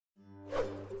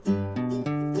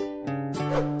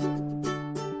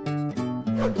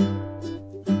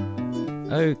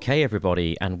Okay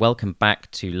everybody, and welcome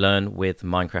back to Learn with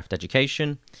Minecraft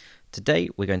Education. Today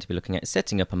we're going to be looking at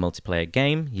setting up a multiplayer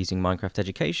game using Minecraft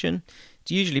Education. It's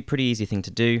usually a pretty easy thing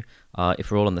to do if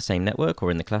we're all on the same network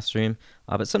or in the classroom,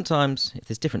 but sometimes if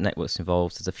there's different networks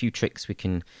involved, there's a few tricks we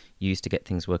can use to get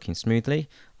things working smoothly,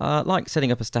 like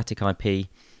setting up a static IP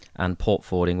and port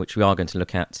forwarding, which we are going to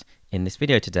look at in this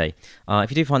video today.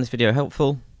 If you do find this video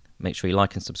helpful, make sure you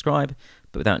like and subscribe.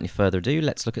 But without any further ado,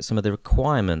 let's look at some of the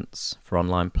requirements for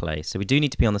online play. So we do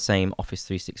need to be on the same Office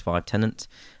 365 tenant,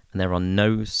 and there are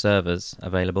no servers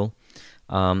available.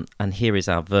 And here is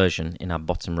our version in our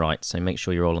bottom right, so make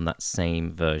sure you're all on that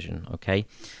same version, okay?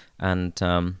 And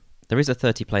there is a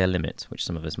 30-player limit, which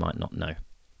some of us might not know.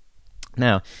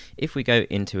 Now, if we go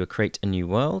into create a new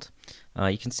world,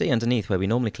 you can see underneath where we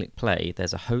normally click play,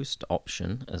 there's a host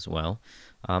option as well.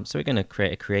 So we're going to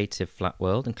create a creative flat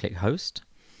world and click host.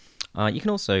 You can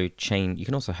also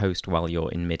host while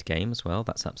you're in mid-game as well.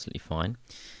 That's absolutely fine.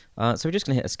 So we're just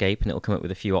going to hit escape, and it'll come up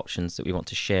with a few options that we want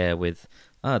to share with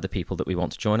the people that we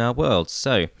want to join our world.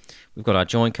 So we've got our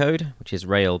join code, which is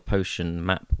rail, potion,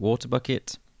 map, water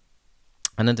bucket.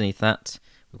 And underneath that,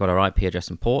 we've got our IP address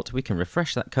and port. We can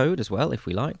refresh that code as well if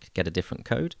we like, get a different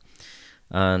code.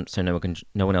 So no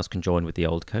one else can join with the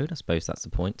old code. I suppose that's the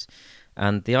point.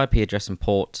 And the IP address and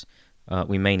port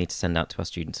we may need to send out to our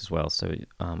students as well. So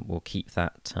we'll keep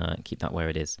that where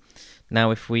it is.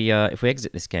 Now, if we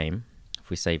exit this game, if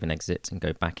we save and exit and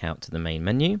go back out to the main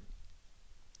menu,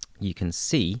 you can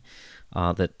see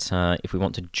that if we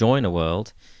want to join a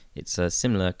world, it's a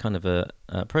similar kind of a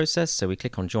process. So we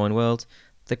click on Join World.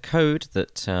 The code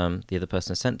that the other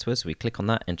person has sent to us, we click on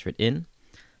that, enter it in.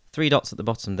 3 dots at the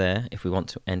bottom there if we want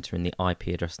to enter in the IP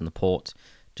address and the port,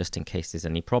 just in case there's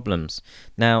any problems.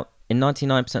 Now, in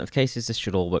 99% of cases, this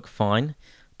should all work fine.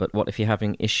 But what if you're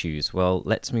having issues? Well,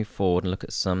 let's move forward and look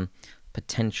at some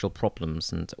potential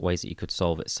problems and ways that you could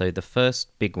solve it. So the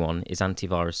first big one is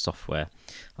antivirus software.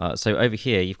 So over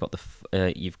here, you've got the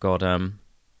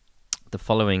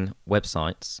following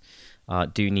websites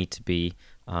do need to be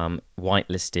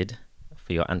whitelisted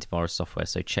for your antivirus software.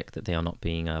 So check that they are not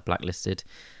being blacklisted.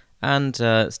 And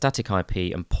static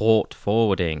IP and port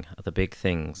forwarding are the big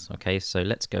things. Okay, so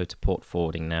let's go to port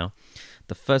forwarding now.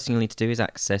 The first thing you'll need to do is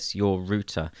access your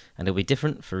router, and it'll be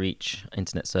different for each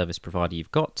internet service provider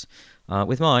you've got.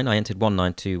 With mine, I entered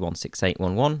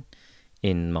 192.168.1.1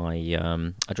 in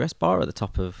my address bar at the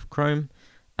top of Chrome,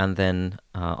 and then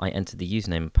I entered the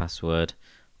username and password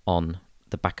on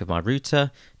the back of my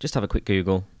router. Just have a quick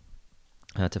Google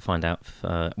to find out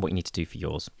what you need to do for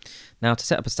yours. Now, to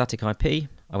set up a static IP,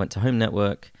 I went to Home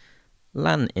Network,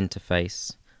 LAN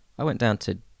Interface, I went down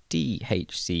to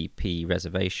DHCP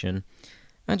Reservation,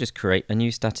 and just create a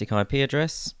new static IP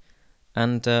address,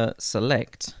 and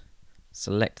select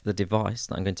the device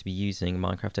that I'm going to be using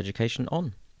Minecraft Education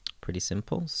on. Pretty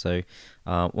simple. So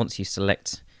once you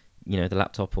select, the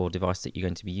laptop or device that you're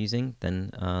going to be using,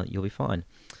 then you'll be fine.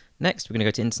 Next, we're going to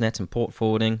go to Internet and port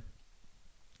forwarding.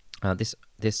 This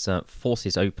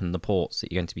forces open the ports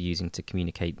that you're going to be using to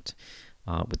communicate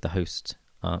with the host,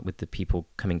 with the people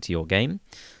coming to your game.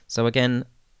 So again,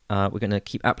 we're going to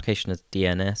keep application as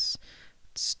DNS.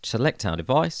 Select our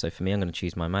device. So for me, I'm going to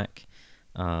choose my Mac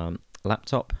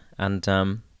laptop, and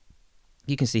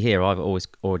you can see here I've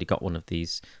already got one of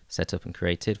these set up and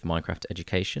created for Minecraft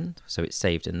Education, so it's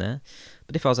saved in there.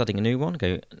 But if I was adding a new one,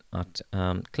 click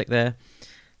there,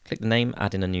 click the name,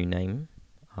 add in a new name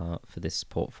for this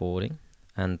port forwarding,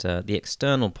 and the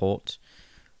external port,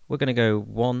 we're going to go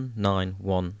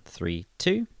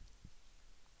 19132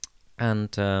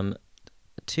 and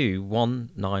to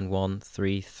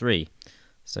 19133.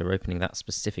 So we're opening that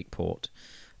specific port,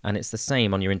 and it's the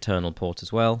same on your internal port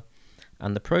as well.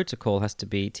 And the protocol has to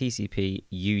be TCP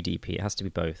UDP. It has to be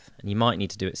both, and you might need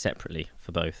to do it separately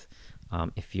for both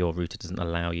if your router doesn't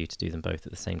allow you to do them both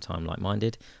at the same time like mine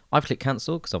did. I've clicked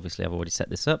cancel because obviously I've already set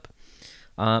this up.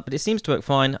 But it seems to work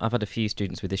fine. I've had a few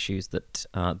students with issues that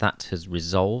has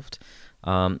resolved.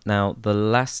 Now, the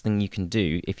last thing you can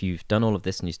do, if you've done all of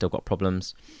this and you've still got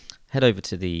problems, head over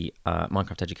to the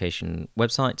Minecraft Education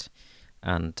website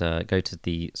and go to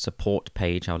the support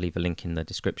page. I'll leave a link in the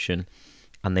description,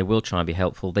 and they will try and be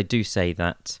helpful. They do say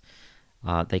that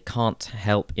they can't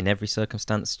help in every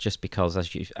circumstance, just because,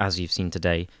 as you've seen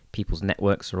today, people's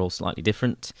networks are all slightly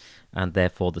different, and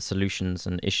therefore the solutions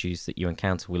and issues that you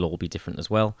encounter will all be different as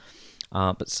well.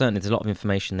 But certainly there's a lot of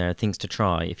information there, things to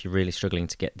try if you're really struggling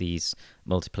to get these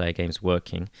multiplayer games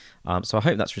working. So I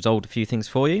hope that's resolved a few things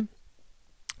for you.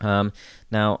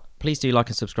 Now, please do like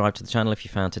and subscribe to the channel if you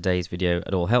found today's video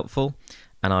at all helpful,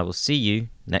 and I will see you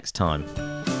next time.